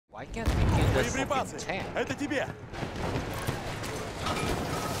I can't be in that fucking tank. Это тебе.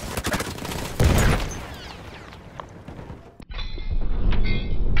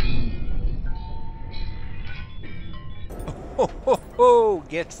 Ho ho ho!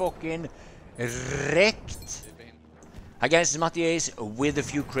 Get fucking wrecked! Hi guys, it's Mattias with a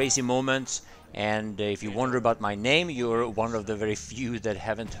few crazy moments. And if you wonder about my name, you're one of the very few that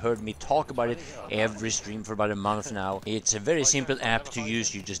haven't heard me talk about it every stream for about a month now. It's a very simple app to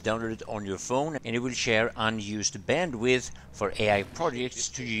use. You just download it on your phone and it will share unused bandwidth for AI projects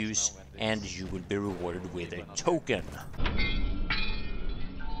to use, and you will be rewarded with a token.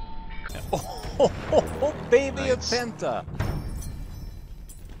 Oh, baby, nice. A penta!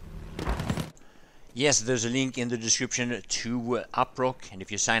 Yes, there's a link in the description to Uprock, and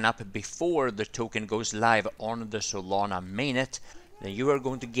if you sign up before the token goes live on the Solana mainnet, then you are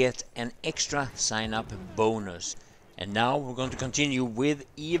going to get an extra sign-up bonus. And now we're going to continue with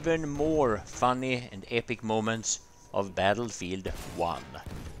even more funny and epic moments of Battlefield 1.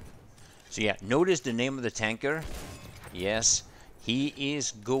 So yeah, notice the name of the tanker. Yes, he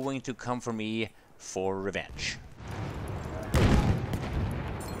is going to come for me for revenge.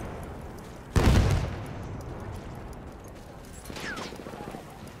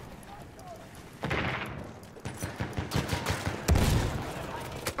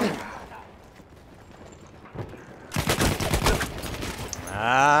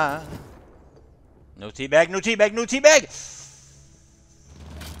 Ah, no teabag, no teabag, no teabag! Is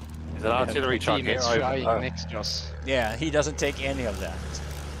that artillery truck here? Next to us. Yeah, he doesn't take any of that.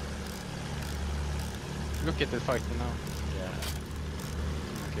 Look at the fight now. Yeah.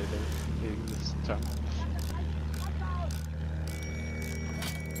 Okay, they just turn.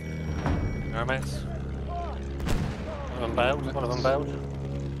 Mermaids. One of them bailed, one of them bailed.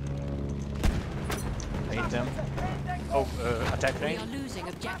 I hit them. Oh, attack We range. are losing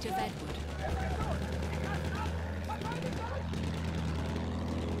objective Edward.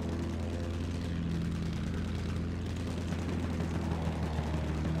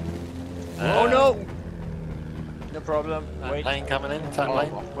 Oh no! No problem. Wait. Plane coming in, attack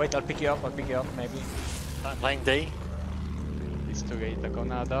plane. Wait, I'll pick you up, maybe. Attack plane D. These two are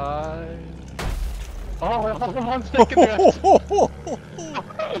gonna die. Oh, I have 1 second left.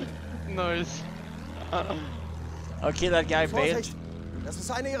 Nice. I'll kill that guy, bailed. Das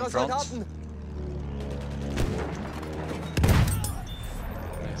ist einer ihrer Front. Soldaten.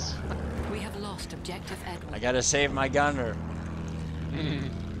 Nice. We have lost objective Edward. I gotta save my gunner.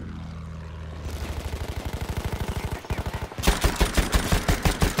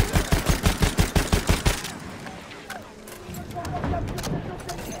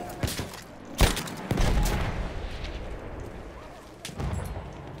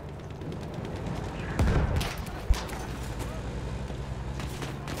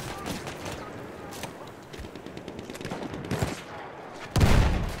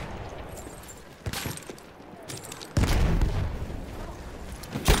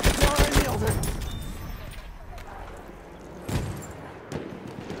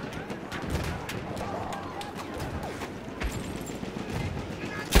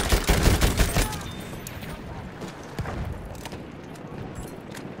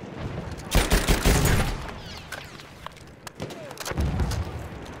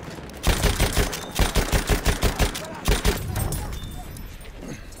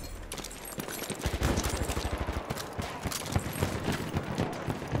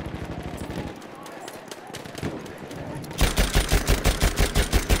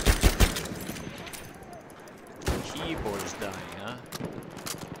 Keyboard is dying, huh?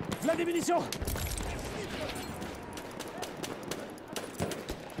 Для munitions.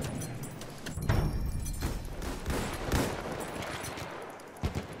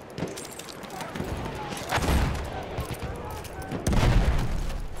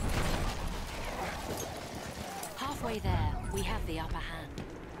 Halfway there, we have the upper hand.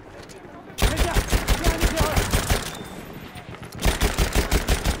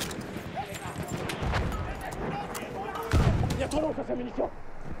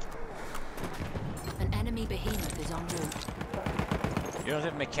 An enemy behemoth is en route. You don't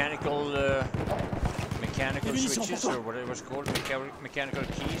have mechanical switches or whatever it was called, mechanical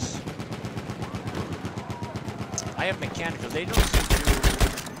keys. I have mechanical. They don't seem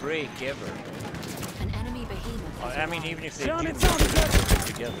to break ever. An enemy behemoth. I mean, even if they do, they stick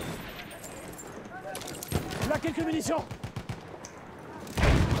together. Là quelques munitions.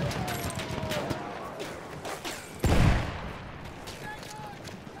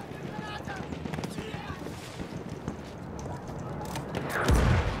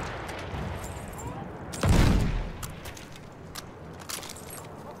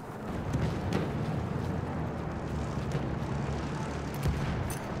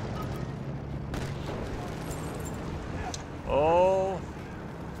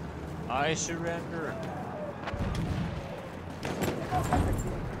 I surrender.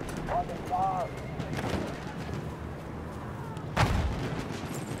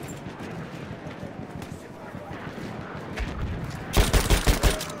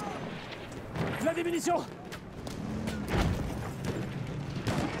 V'là des munitions.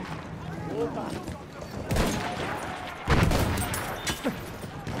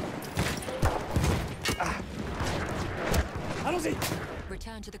 Allons-y.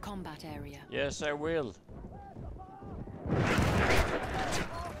 Return to the combat area. Yes, I will.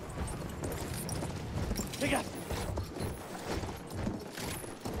 Fais gaffe.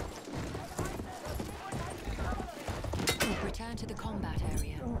 Return to the combat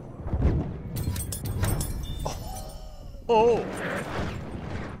area. Oh!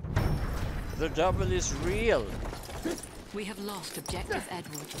 The double is real. We have lost objective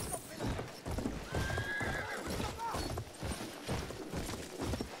Edward.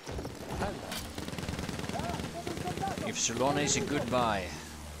 If Solana is a good buy,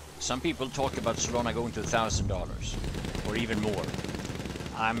 some people talk about Solana going to $1,000 or even more.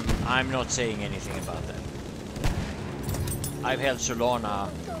 I'm not saying anything about that. I've held Solana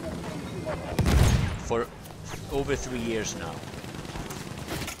for over 3 years now.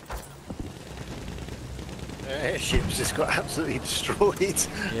 Airship's just got absolutely destroyed.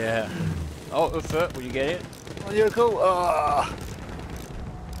 Yeah. Oh, Uffe, will you get it? Oh, you're cool. Oh.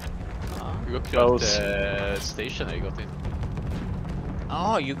 You got killed the station I got in.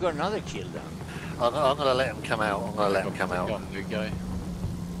 Oh, you got another kill then. I'm gonna let him come out. I'm gonna let him come out. Gun the guy.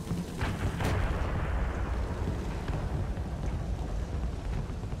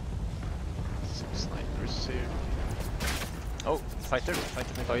 Some snipers here. Oh, fighter.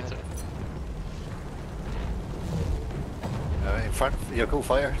 In front, you're cool.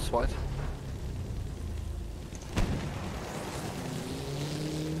 Fire, Svart.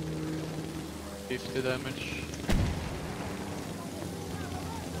 $50 damage.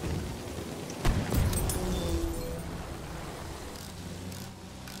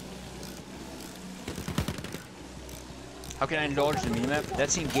 How can I enlarge the minimap?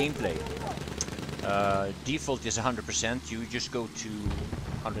 That's in gameplay. Default is 100%. You just go to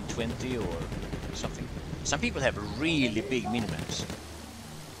 120 or something. Some people have really big minimaps.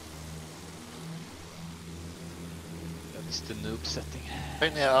 That's the noob setting. I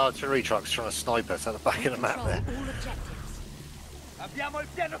think the artillery truck's trying to snipe us at the back of the map there. Control all objectives. Abbiamo il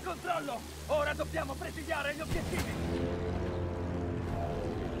pieno controllo. Ora dobbiamo presidiare gli obiettivi.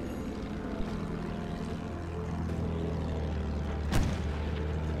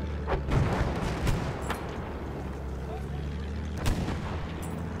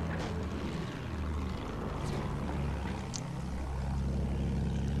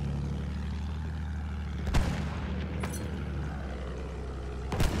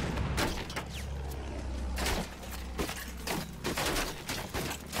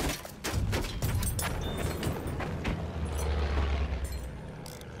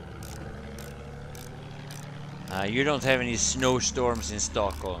 You don't have any snowstorms in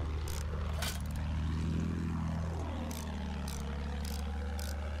Stockholm.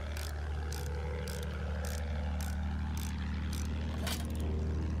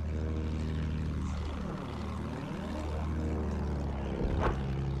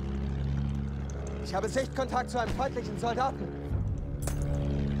 Ich habe Sichtkontakt zu einem feindlichen Soldaten.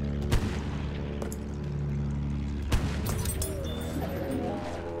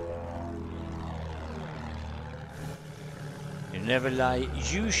 You never lie.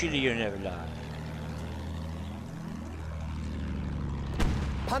 Usually you never lie.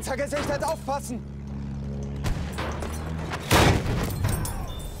 Panzer gesichtet, aufpassen!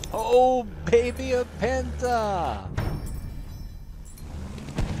 Oh, baby, a penta!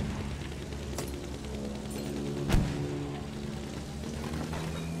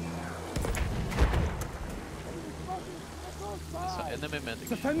 That's an enemy medic.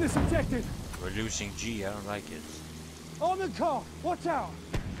 Defend this objective! We're losing G, I don't like it. Armored car! Watch out!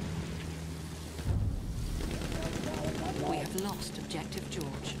 We have lost objective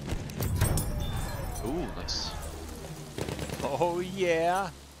George. Ooh, nice. Oh,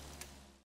 yeah.